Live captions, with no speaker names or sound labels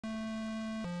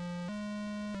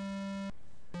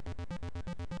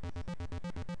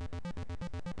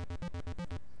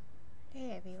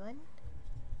everyone,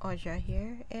 Audra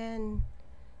here, and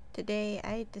today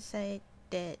I decided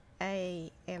that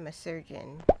I am a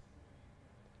surgeon.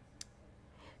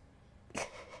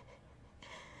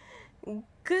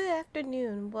 Good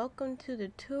afternoon, welcome to the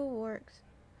Toolworks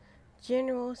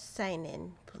General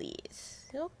Sign-In,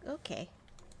 please. Oh, okay,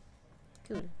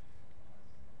 cool.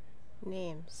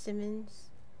 Name, Simmons.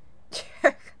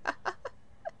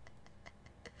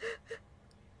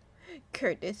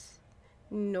 Curtis,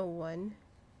 no one.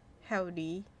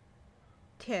 Howdy,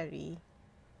 Terry,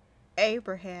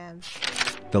 Abraham.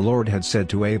 The Lord had said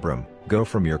to Abram, "Go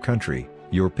from your country,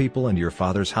 your people and your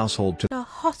father's household to the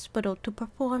hospital to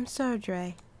perform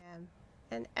surgery."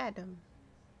 And Adam.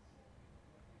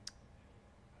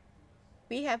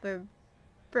 We have a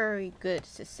very good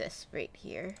success rate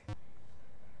here.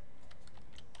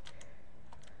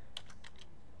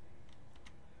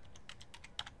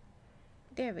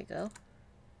 There we go.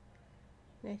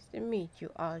 Nice to meet you,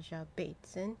 Aja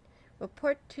Bateson.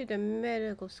 Report to the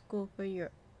medical school for your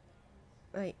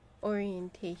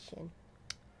orientation.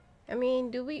 I mean,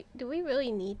 do we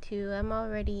really need to? I'm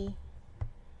already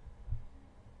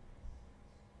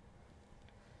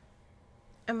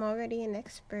an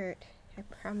expert, I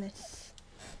promise.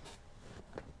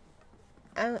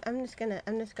 I'm just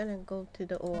gonna go to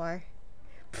the OR.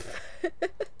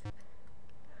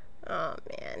 Oh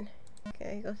man. Can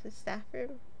I go to the staff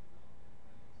room?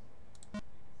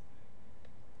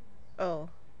 Oh.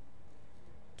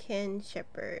 Ken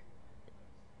Shepherd.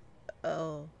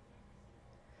 Oh.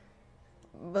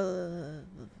 No.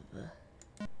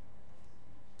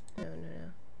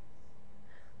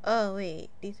 Oh wait,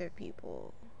 these are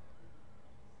people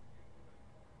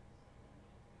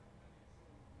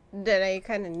that I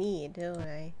kind of need, don't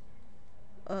I?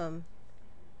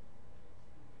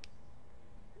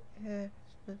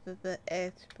 The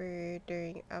expert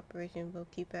during operation will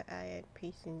keep an eye on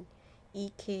patient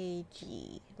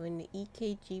EKG. When the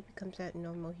EKG becomes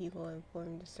abnormal, he will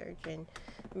inform the surgeon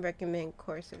and recommend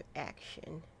course of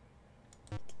action.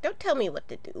 Don't tell me what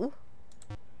to do.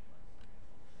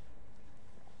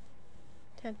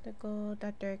 Technical,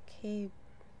 Dr. Cabis.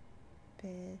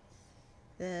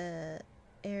 The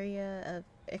area of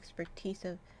expertise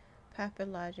of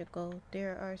pathological.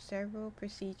 There are several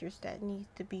procedures that need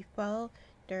to be followed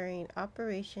during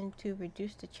operation to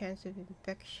reduce the chance of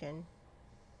infection.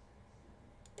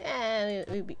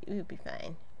 We'll be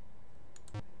fine.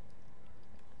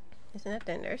 Isn't that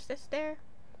the nurse that's there?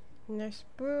 Nurse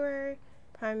Brewer,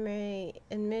 primary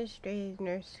administrative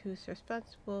nurse who's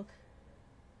responsible.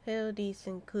 These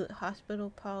include hospital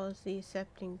policy,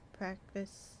 accepting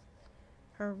practice.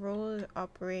 Her role in the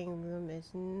operating room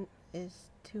is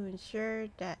to ensure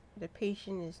that the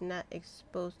patient is not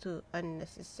exposed to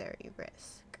unnecessary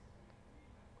risk.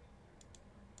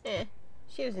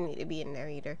 She doesn't need to be in there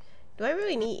either. Do I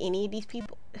really need any of these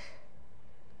people?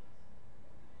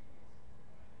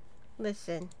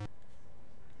 Listen,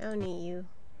 I don't need you.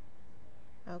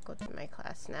 I'll go to my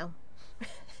class now.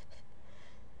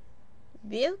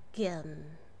 Welcome.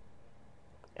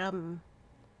 I'm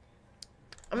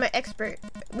an expert.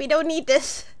 We don't need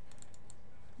this.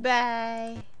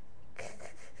 Bye.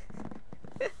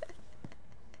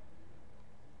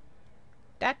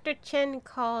 Dr. Chen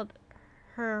called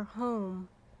her home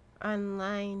on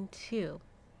line 2.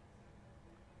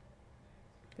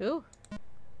 Ooh.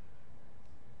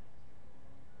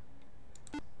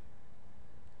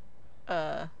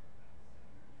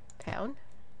 Pound?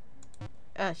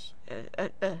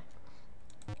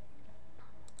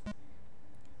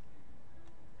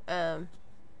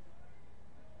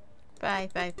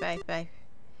 Five.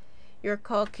 Your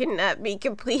call cannot be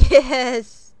completed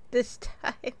as this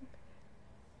time.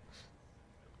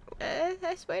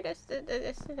 I swear that's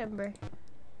the number.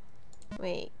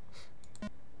 Wait.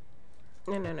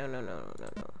 No.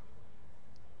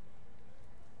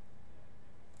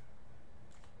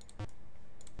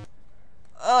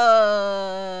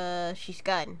 She's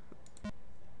gone.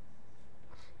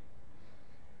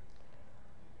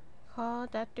 Call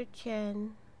Dr.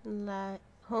 Chen,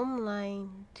 home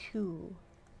line 2.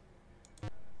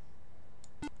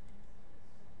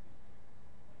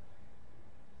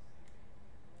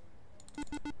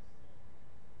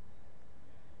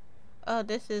 Oh,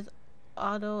 this is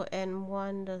Otto and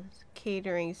Wanda's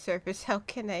catering service. How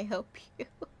can I help you?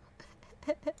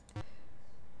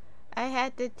 I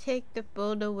had to take the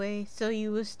phone away so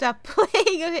you would stop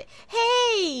playing with it.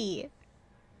 Hey!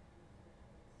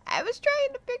 I was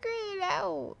trying to figure it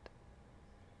out.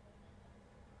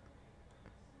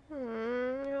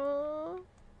 No.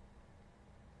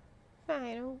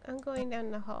 Fine, I'm going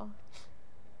down the hall.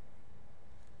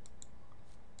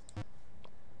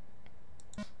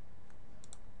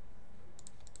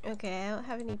 Okay, I don't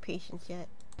have any patience yet.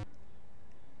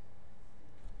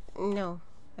 No,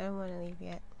 I don't want to leave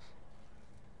yet.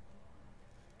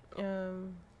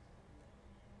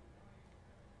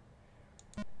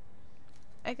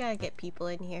 I gotta get people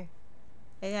in here.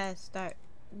 I gotta start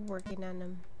working on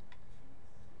them.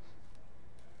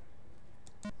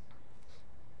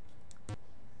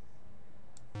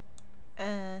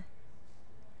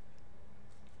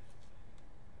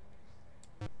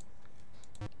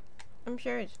 I'm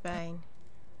sure it's fine.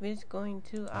 We're just going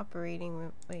to operating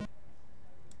room. Wait.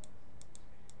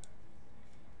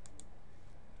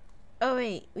 Oh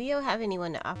wait, we don't have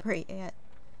anyone to operate yet.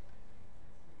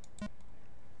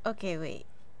 Okay, wait.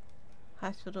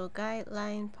 Hospital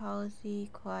guideline policy,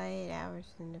 quiet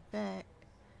hours in effect.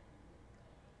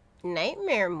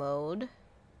 Nightmare mode?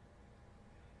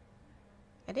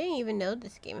 I didn't even know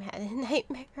this game had a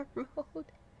nightmare mode.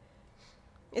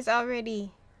 It's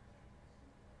already...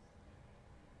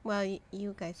 Well,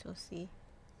 you guys will see.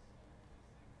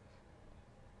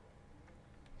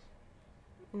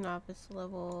 Novice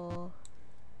level.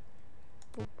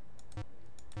 Boop.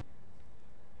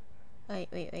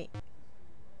 Wait.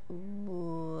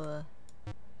 Ooh.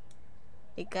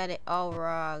 They got it all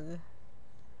wrong.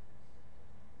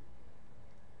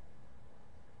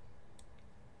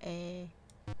 Bleh.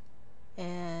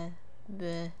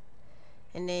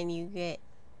 And then you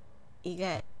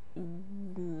got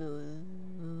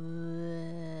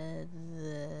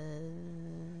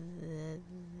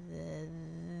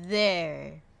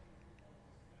there.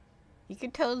 You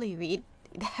can totally read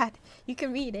that. You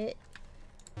can read it.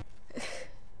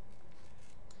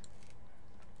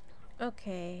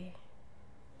 Okay.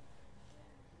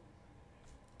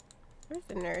 Where's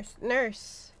the nurse?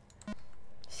 Nurse!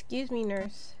 Excuse me,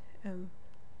 nurse. Oh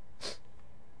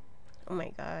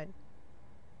my god.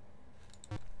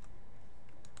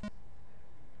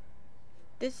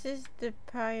 This is the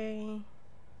primary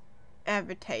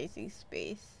advertising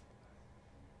space.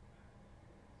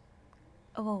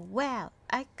 Oh wow,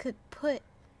 I could put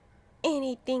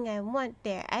anything I want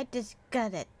there. I just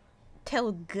gotta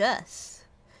tell Gus.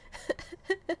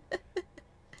 I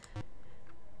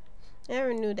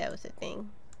never knew that was a thing.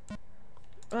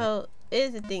 Well, it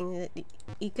is a thing that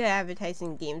you could advertise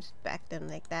in games back then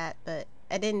like that, but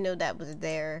I didn't know that was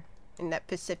there in that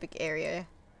Pacific area.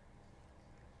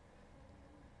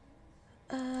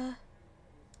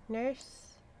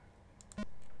 Nurse.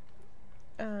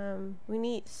 We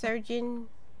need surgeon.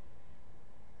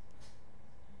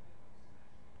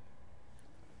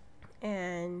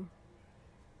 And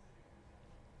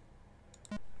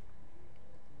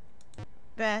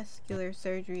vascular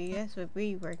surgery. That's what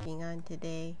we're working on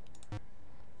today.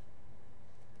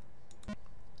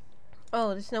 Oh,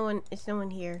 there's no one. It's no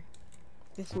one here.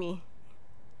 It's me.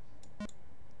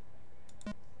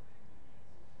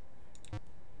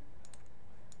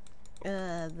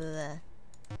 Blah.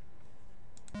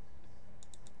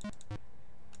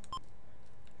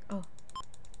 Oh.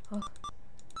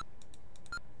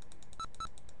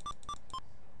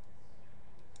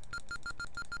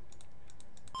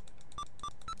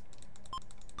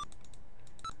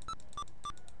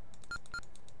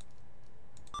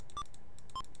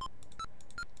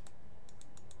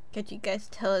 Could you guys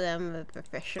tell that I'm a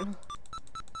professional?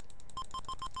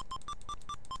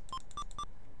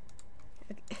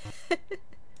 Okay.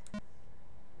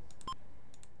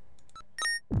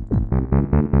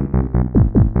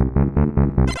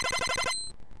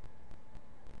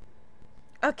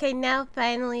 Okay, now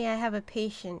finally I have a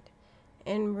patient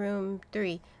in room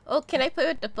 3. Oh, can I play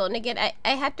with the phone again? I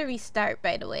had to restart,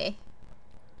 by the way.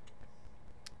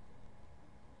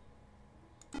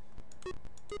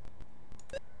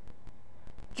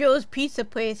 Joe's Pizza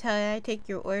Place, how did I take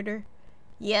your order?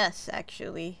 Yes,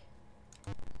 actually.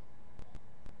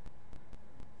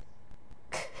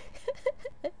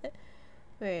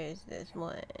 Where is this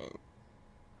one?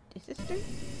 Is this 3?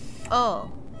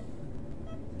 Oh.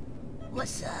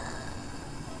 What's up?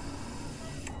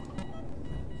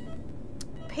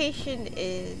 Patient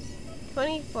is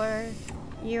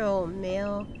 24-year-old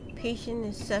male. Patient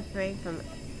is suffering from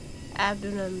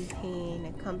abdominal pain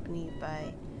accompanied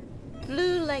by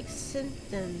flu-like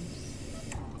symptoms,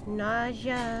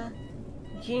 nausea,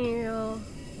 general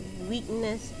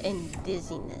weakness, and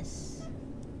dizziness.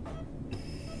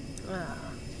 Oh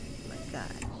my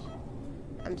gosh.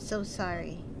 I'm so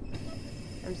sorry.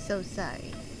 I'm so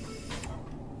sorry.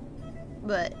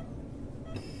 But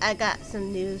I got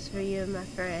some news for you, my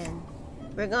friend.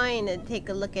 We're going to take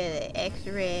a look at an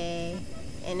x-ray,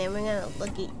 and then we're going to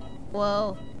look at...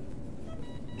 Whoa.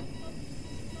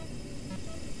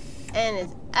 And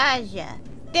it's Aja.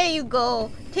 There you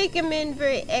go. Take him in for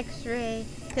an x-ray.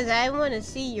 Cause I want to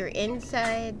see your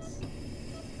insides.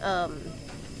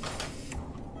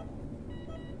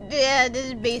 Yeah, this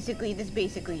is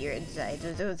basically your insides.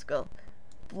 So let's go.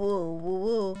 Woo, woo,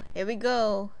 woo. Here we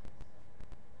go.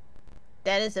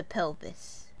 That is a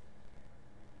pelvis.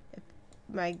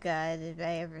 My God, if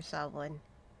I ever saw one.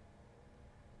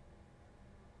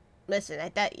 Listen, I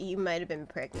thought you might have been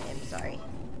pregnant. I'm sorry.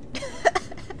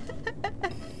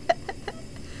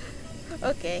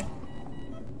 Okay.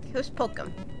 Let's poke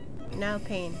him. No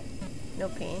pain. No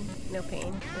pain. No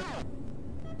pain.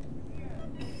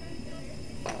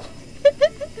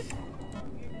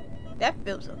 That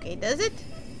feels okay, does it?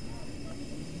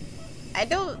 I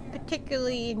don't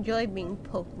particularly enjoy being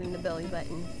poked in the belly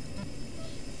button.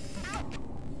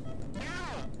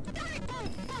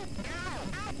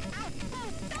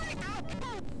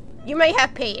 You might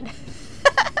have pain.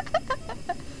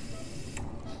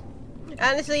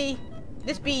 Honestly,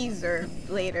 this bees are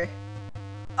later.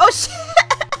 Oh shit!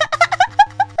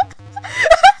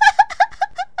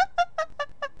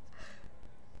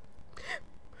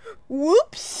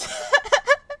 Whoops!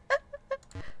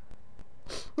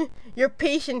 Your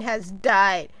patient has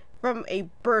died from a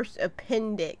burst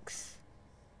appendix.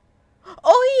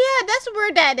 Oh yeah, that's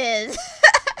where that is.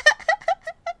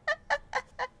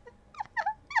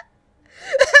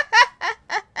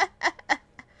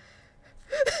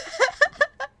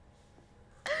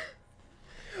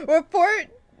 Report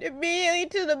immediately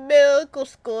to the medical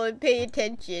school and pay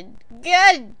attention.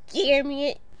 God damn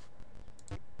it.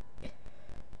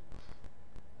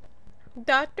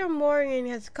 Dr. Morgan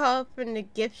has called from the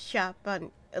gift shop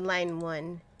on line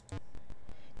 1.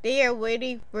 They are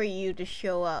waiting for you to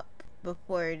show up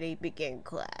before they begin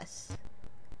class.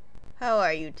 How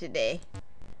are you today?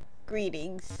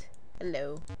 Greetings.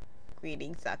 Hello.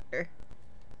 Greetings, doctor.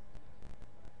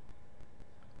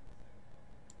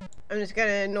 I'm just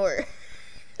gonna ignore.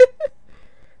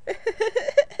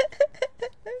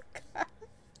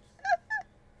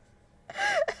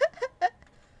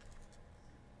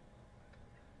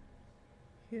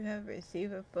 You have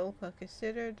received a phone call.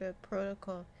 Consider the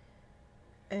protocol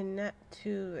and not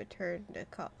to return the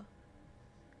call.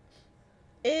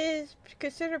 It is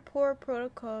considered poor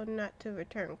protocol not to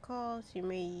return calls. You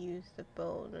may use the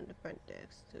phone on the front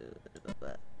desk to blah,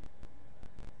 blah.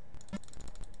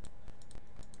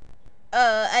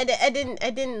 I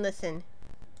didn't listen.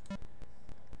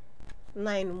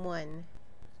 Line 1.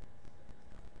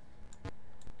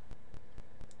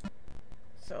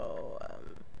 So,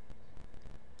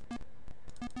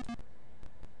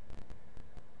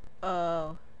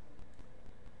 oh.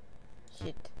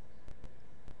 Shit.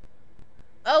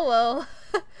 Oh well.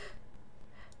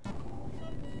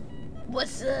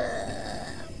 What's up?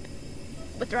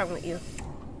 What's wrong with you?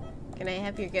 Can I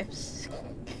have your gifts?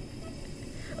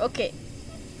 Okay.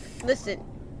 Listen.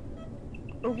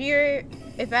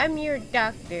 If I'm your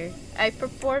doctor, I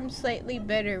perform slightly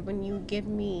better when you give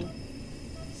me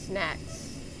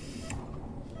snacks.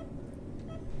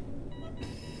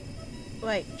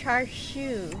 Like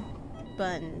char-siu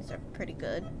buns are pretty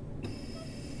good.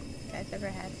 You guys ever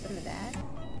had some of that?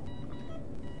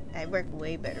 I work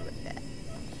way better with that.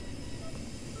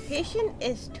 Patient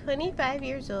is 25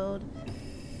 years old,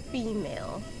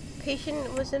 female.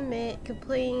 Patient was admitted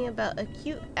complaining about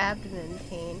acute abdomen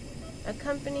pain,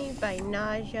 accompanied by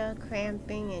nausea,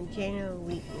 cramping, and general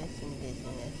weakness and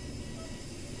dizziness.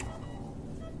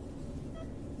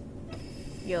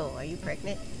 Yo, are you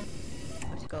pregnant?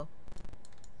 Let's go.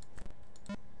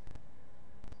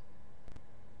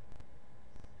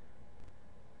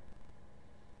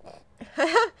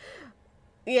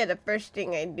 Yeah, the first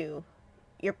thing I do.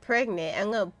 You're pregnant.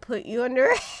 I'm gonna put you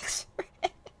under X-ray.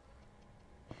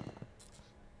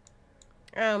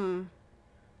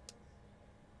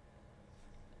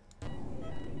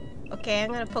 Okay,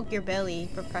 I'm gonna poke your belly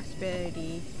for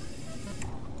prosperity.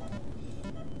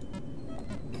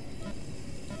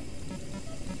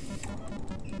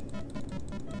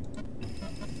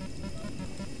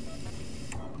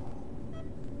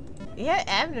 You had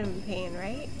abdomen pain,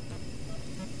 right?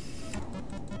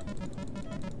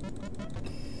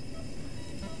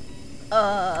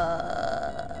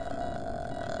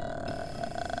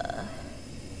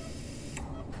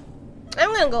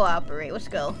 I'm gonna go operate. Let's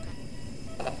go.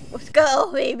 Let's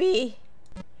go, baby.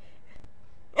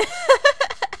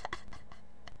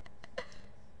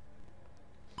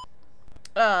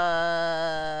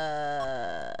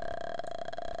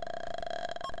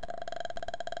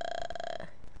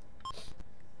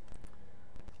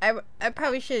 I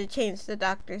probably should have changed the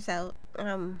doctors out.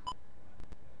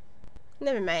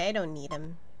 Never mind, I don't need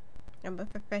him. I'm a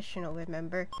professional,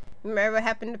 remember? Remember what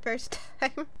happened the first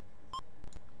time?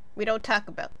 We don't talk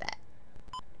about that.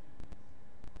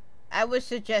 I would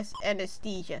suggest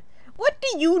anesthesia. What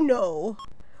do you know?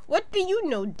 What do you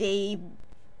know, Dave?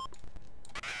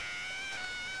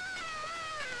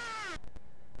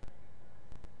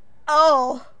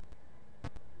 Oh.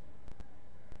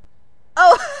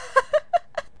 Oh.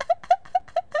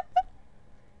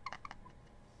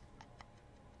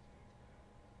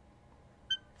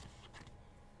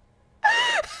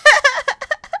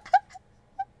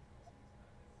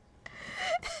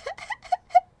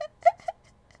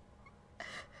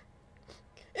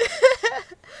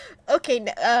 Okay,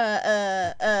 it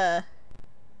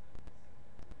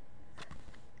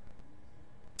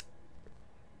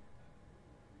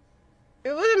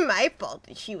wasn't my fault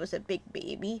that she was a big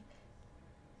baby.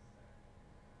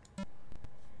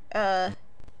 Gosh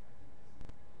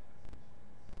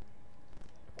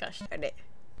darn it.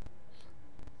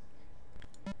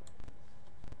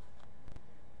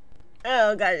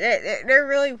 Oh god, they're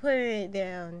really putting it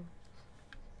down.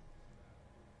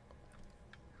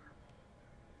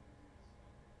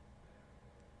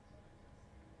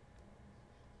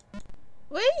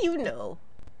 What do you know?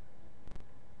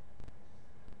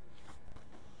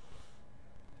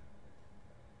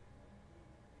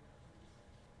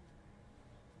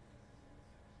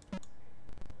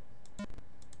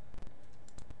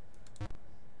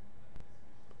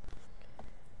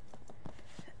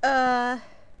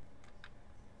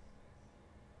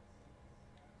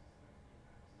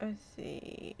 Let's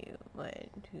see. 1,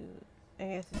 2. I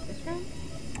guess it's this room.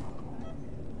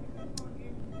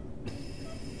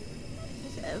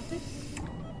 Is this Elvis?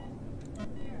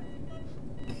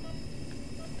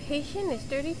 Patient is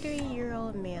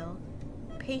 33-year-old male.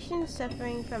 Patient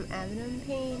suffering from abdominal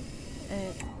pain,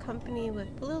 accompanied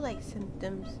with flu-like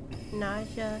symptoms,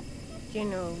 nausea,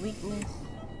 general weakness,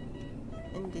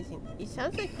 and dizziness. It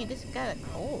sounds like you just got a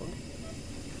cold.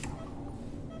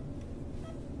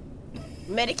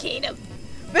 Medicate him!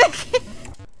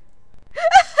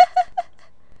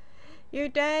 Your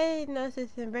diagnosis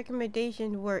and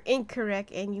recommendations were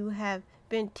incorrect and you have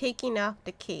been taken off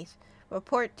the case.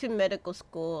 Report to medical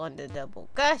school on the double.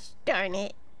 Gosh darn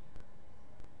it.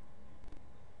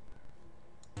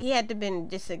 He had to been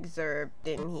just exurged,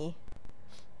 didn't he?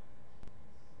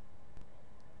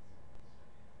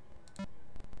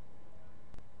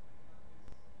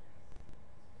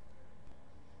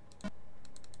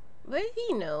 What did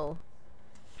he know?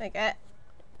 Like, I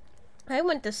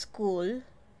went to school.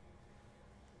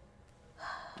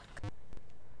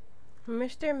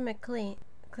 Mr.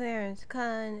 Clarence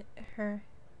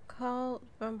called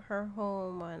from her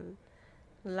home on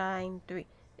line 3.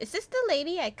 Is this the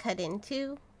lady I cut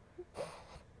into?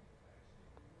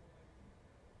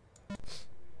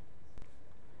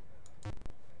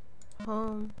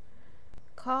 Home.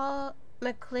 Call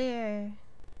McClare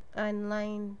on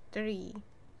line 3.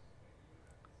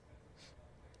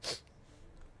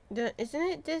 Isn't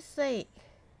it just like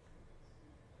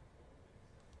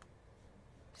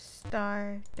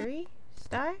star 3?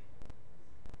 Star?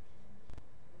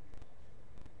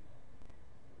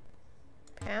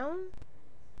 Pound?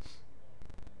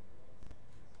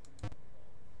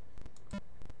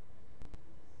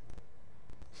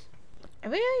 I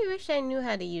really wish I knew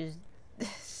how to use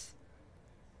this.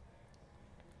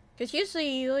 Because usually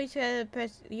you always gotta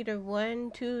press either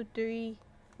 1, 2, 3,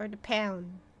 or the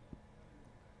pound.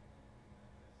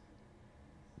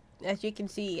 As you can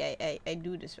see, I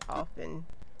do this often.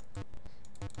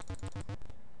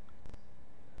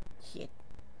 Shit.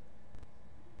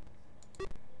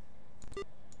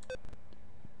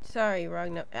 Sorry,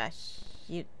 wrong number. Ah,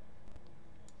 shit.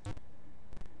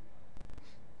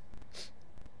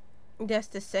 That's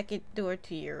the second door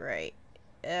to your right.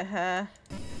 Uh-huh.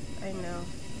 I know.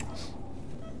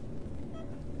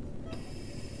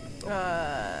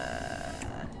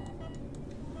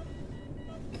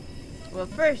 Well,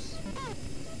 first.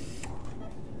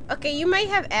 Okay, you might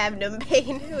have abdomen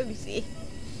pain. Let me see.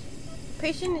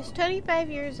 Patient is 25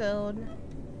 years old.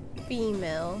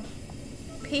 Female.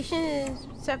 Patient is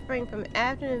suffering from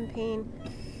abdomen pain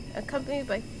accompanied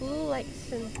by flu-like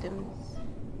symptoms.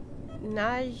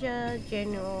 Nausea,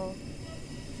 general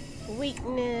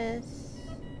weakness,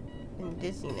 and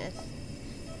dizziness.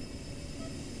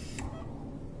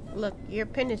 Look, your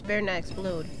appendix better not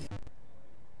explode.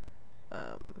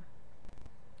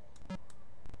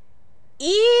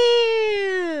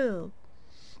 Ew!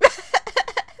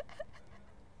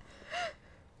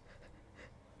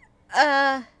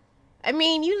 I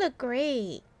mean, you look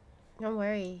great. Don't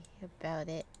worry about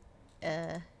it.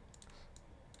 I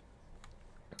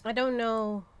don't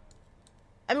know.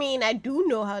 I mean, I do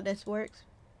know how this works.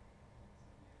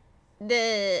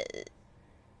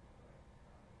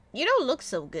 You don't look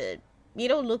so good. You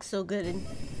don't look so good in...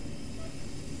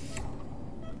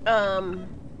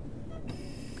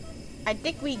 I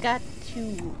think we got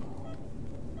to...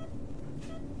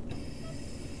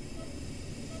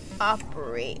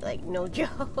 operate, like, no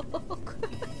joke.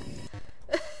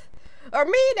 Or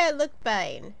maybe that look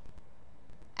fine.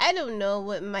 I don't know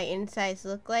what my insides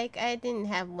look like. I didn't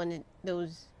have one of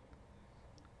those.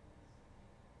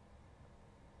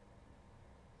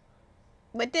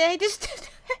 What did I just do?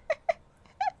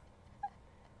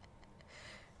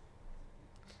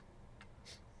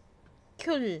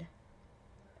 Cool.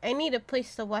 I need a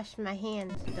place to wash my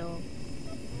hands though.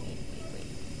 Wait.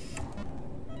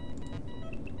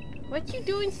 What you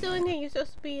doing still in here? You're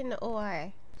supposed to be in the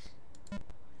OR.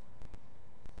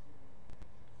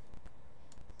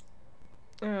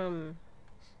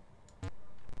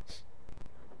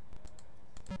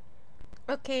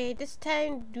 Okay, this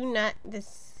time do not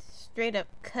just straight up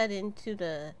cut into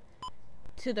the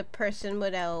person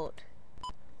without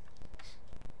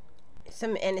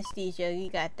some anesthesia. You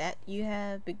got that? You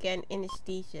have begun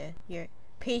anesthesia. Your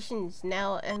patient is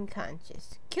now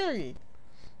unconscious. Cool.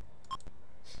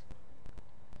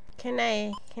 Can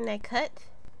I cut?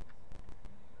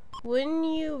 Wouldn't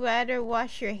you rather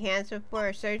wash your hands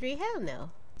before surgery? Hell no.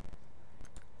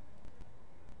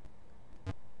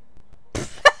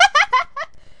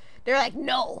 They're like,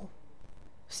 no.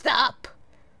 Stop.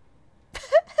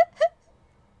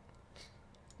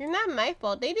 You're not my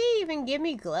fault. They didn't even give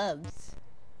me gloves.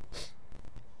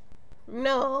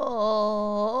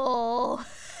 No.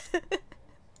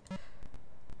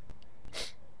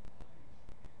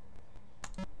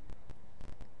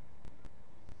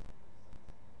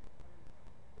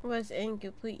 Was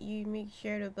incomplete. You make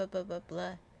sure to blah blah blah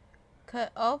blah.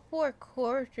 Cut all 4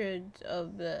 quarters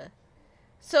of the...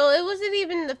 So it wasn't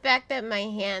even the fact that my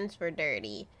hands were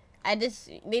dirty.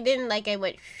 They didn't like I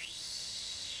went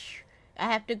shh.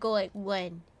 I have to go like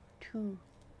 1, 2,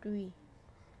 3.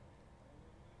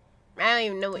 I don't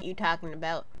even know what you're talking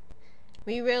about.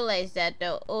 We realized that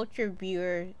the Ultra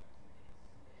Viewer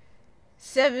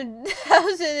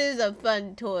 7000 is a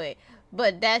fun toy,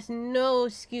 but that's no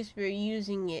excuse for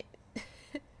using it.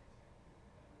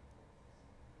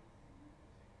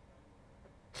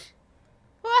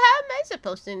 Well, how am I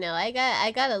supposed to know? I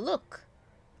gotta look.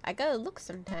 I gotta look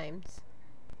sometimes.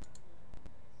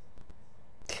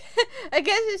 I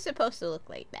guess it's supposed to look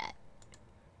like that.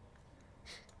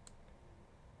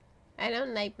 I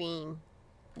don't like being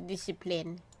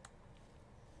disciplined.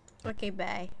 Okay,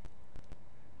 bye.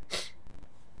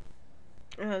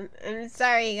 I'm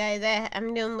sorry guys,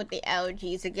 I'm dealing with the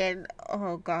allergies again.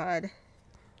 Oh god.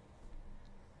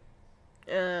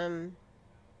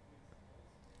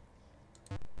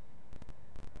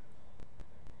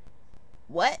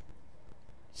 What?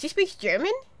 She speaks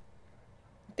German?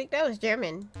 I think that was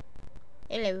German.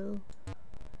 Hello.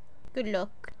 Good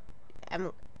luck. I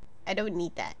don't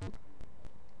need that.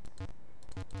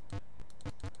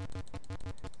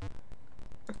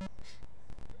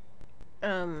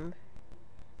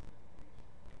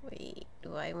 Wait,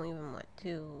 do I even want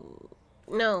to?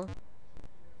 No.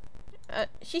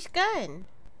 She's gone.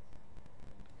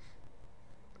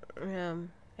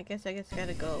 I guess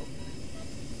gotta go.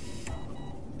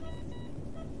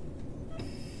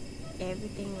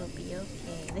 Everything will be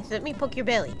okay. Let me poke your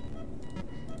belly.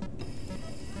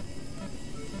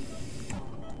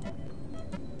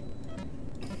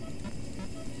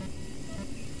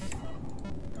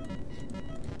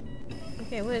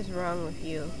 Okay, what is wrong with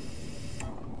you?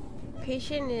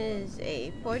 Patient is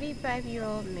a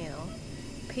 45-year-old male.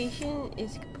 Patient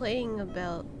is complaining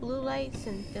about blue light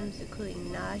symptoms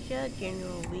including nausea,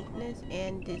 general weakness,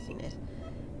 and dizziness.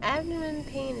 Abdomen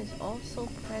pain is also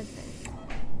present.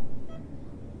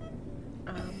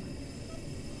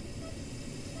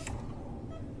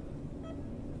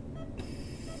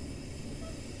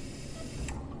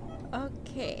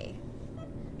 Okay.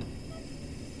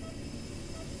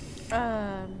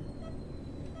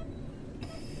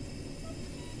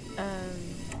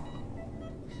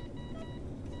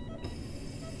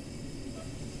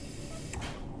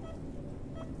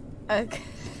 Okay.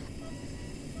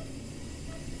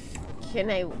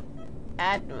 Can I...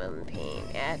 Abdomen pain.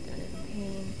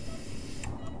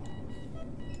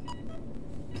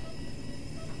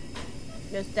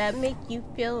 Does that make you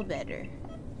feel better?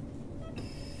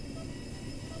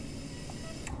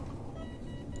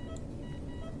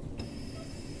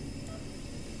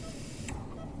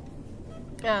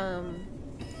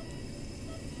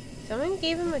 Someone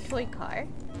gave him a toy car.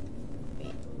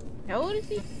 Wait, how old is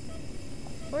he?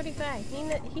 45.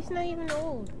 He's not even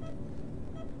old.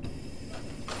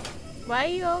 Why are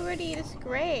you already this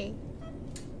gray?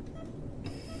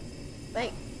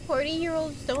 Like,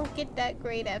 40-year-olds don't get that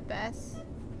great at best.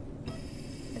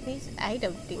 At least I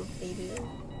don't think they do.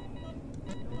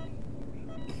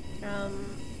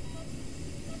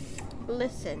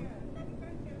 Listen.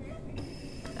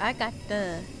 I got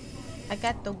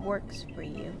the works for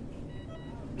you.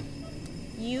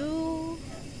 You're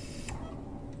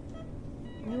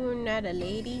not a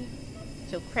lady,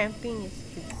 so cramping is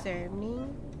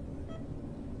concerning.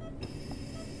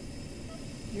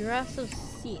 You're also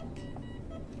sick.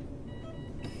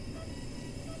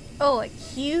 Oh,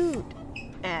 acute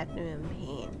abdomen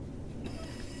pain.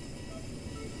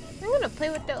 I'm gonna play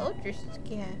with the ultra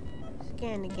scan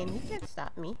again. You can't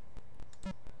stop me.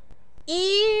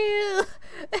 Ew!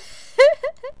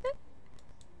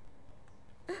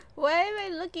 Why am I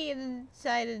looking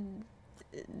inside of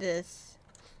this?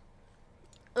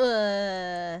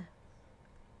 Okay,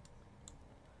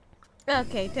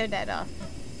 turn that off.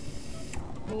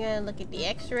 I'm gonna look at the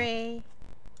x-ray.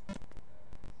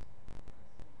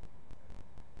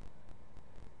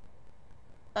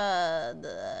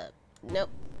 Nope.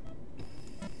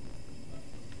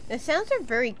 The sounds are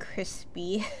very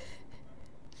crispy.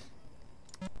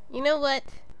 You know what?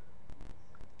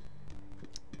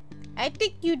 I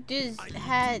think you just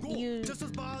had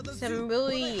some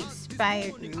really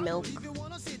expired milk.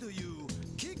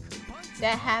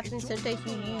 That happens sometimes.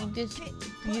 You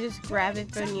just grab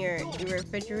it from your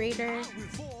refrigerator.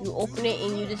 You open it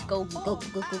and you just go go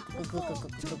go go go go go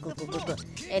go go go go go,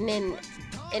 and then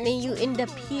you end up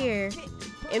here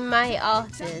in my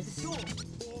office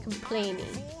complaining.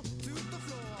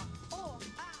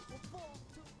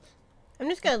 I'm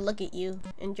just gonna look at you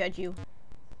and judge you.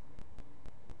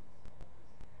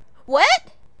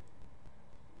 What?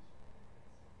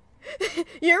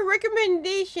 Your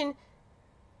recommendation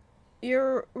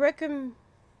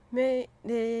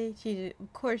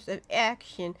course of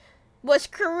action was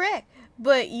correct,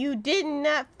 but you did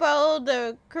not follow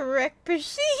the correct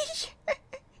procedures.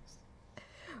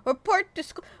 Report to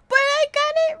school, but I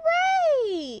got it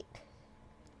right.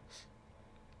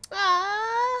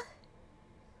 Ah,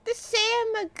 they say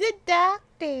I'm a good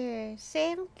doctor.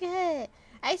 Say I'm good.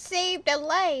 I saved a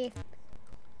life.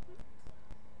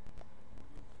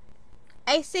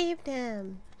 I saved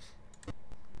him.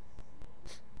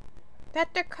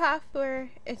 Dr.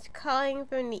 Coffer is calling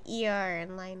from the ER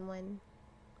in line 1.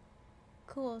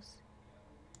 Cool.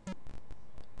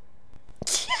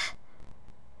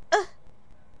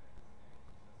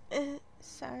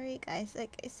 Sorry guys,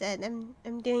 like I said,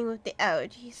 I'm dealing with the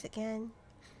allergies again.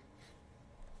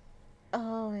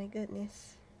 Oh my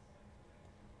goodness.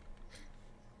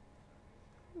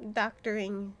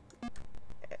 Doctoring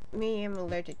me, I'm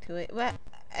allergic to it. What?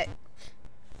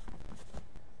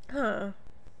 I'm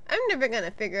never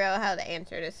gonna figure out how to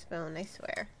answer this phone, I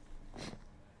swear.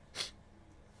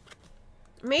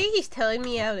 Maybe he's telling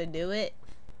me how to do it.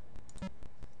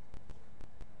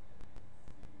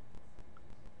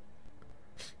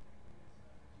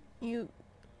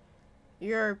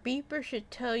 Your beeper should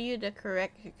tell you the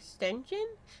correct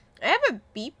extension? I have a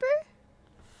beeper?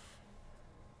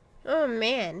 Oh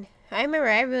man, I remember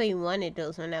I really wanted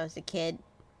those when I was a kid.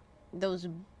 Those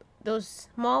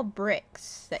small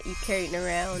bricks that you carried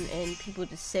around and people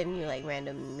just send you like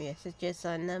random messages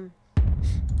on them.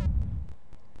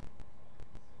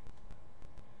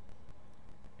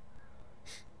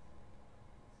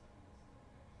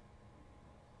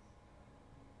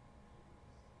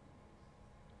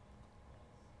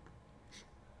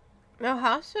 No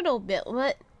hospital bill,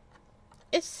 what?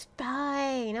 It's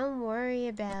fine, don't worry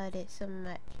about it so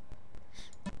much.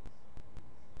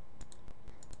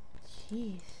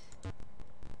 Jeez.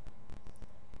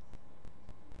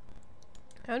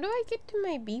 How do I get to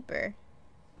my beeper?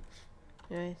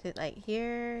 Is it like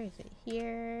here? Is it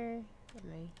here?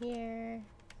 Am I here?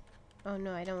 Oh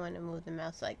no, I don't want to move the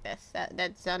mouse like this.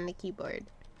 That's on the keyboard.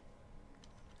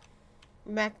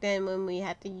 Back then when we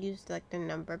had to use like the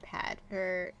number pad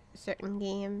for certain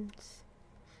games.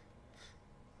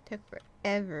 Took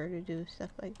forever to do stuff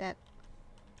like that.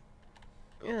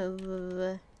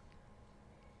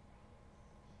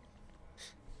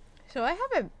 So I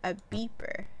have a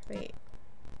beeper. Wait.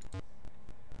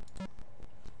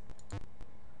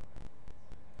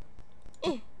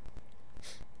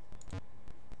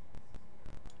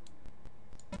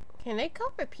 Can I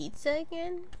call for pizza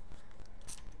again?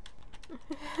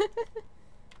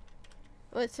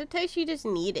 Well, sometimes you just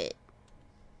need it.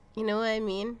 You know what I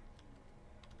mean?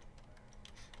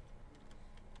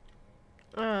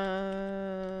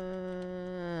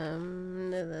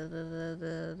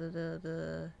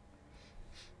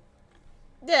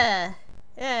 Yeah,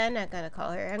 I'm not gonna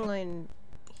call her. I'm going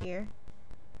here.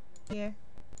 Here.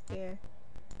 here,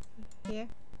 here,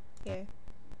 here,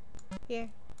 here,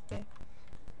 here.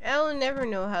 I'll never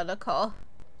know how to call.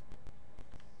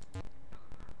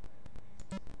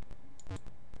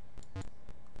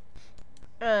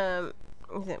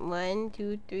 Is it 1,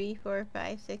 2, 3, 4,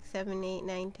 5, 6, 7, 8,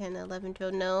 9, 10, 11,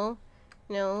 12? No.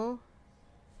 No.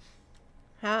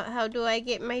 How do I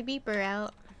get my beeper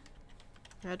out?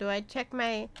 How do I check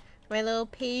my little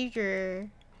pager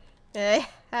that I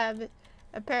have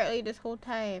apparently this whole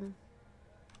time?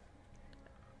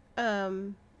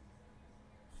 No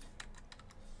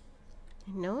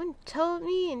one told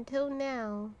me until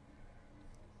now.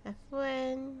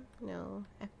 F1, no.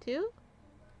 F2?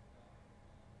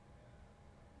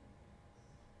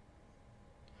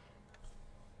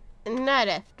 Not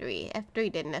F3.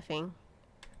 F3 did nothing.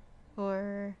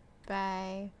 4,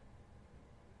 5.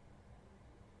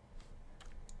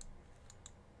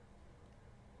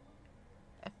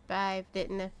 F5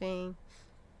 did nothing.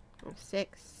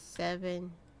 6,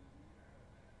 7,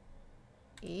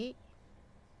 8,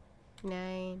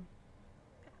 9.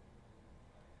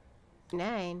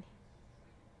 9.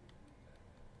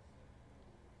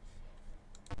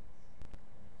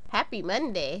 Happy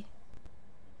Monday.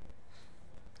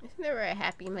 It's never a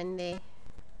happy Monday.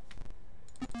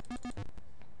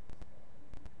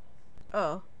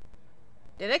 Oh.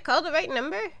 Did I call the right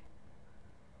number?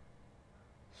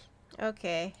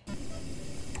 Okay.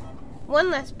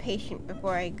 One last patient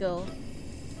before I go.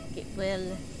 Get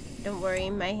well. Don't worry,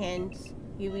 in my hands.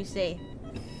 You'll be safe.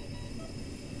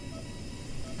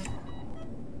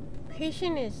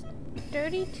 Patient is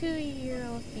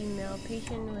 32-year-old female.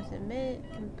 Patient was admitted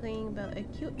complaining about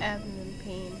acute abdomen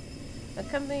pain,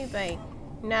 accompanied by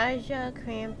nausea,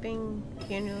 cramping,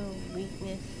 general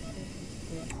weakness.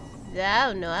 I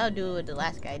don't know. I'll do what the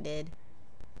last guy did.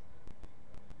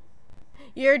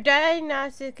 Your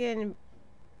diagnostic and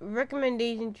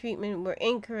recommendation treatment were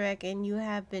incorrect and you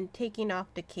have been taken off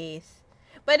the case.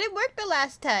 But it worked the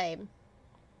last time.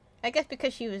 I guess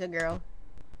because she was a girl.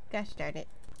 Gosh darn it.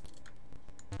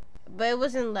 But it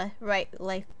wasn't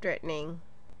life-threatening.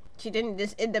 She didn't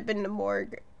just end up in the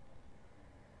morgue.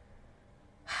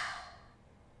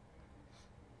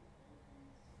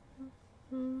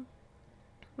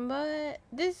 But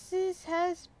this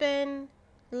has been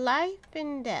life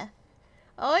and death.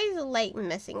 Always like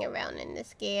messing around in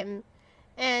this game.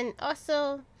 And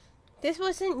also, this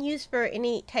wasn't used for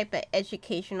any type of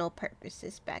educational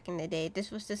purposes back in the day. This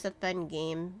was just a fun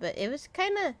game, but it was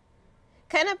kind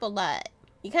of a lot.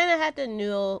 You kind of had to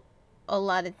know a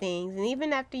lot of things, and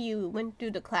even after you went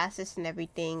through the classes and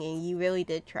everything, and you really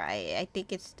did try it, I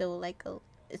think it's still like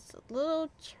it's a little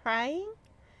trying.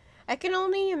 I can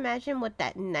only imagine what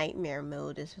that nightmare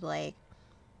mode is like.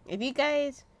 If you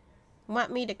guys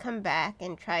want me to come back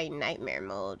and try nightmare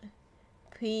mode,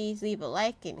 please leave a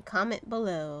like and comment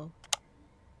below,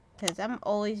 because I'm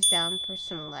always down for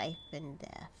some life and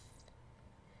death.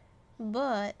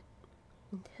 But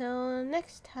until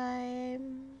next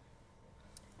time,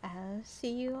 I'll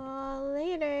see you all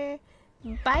later.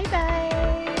 Bye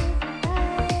bye.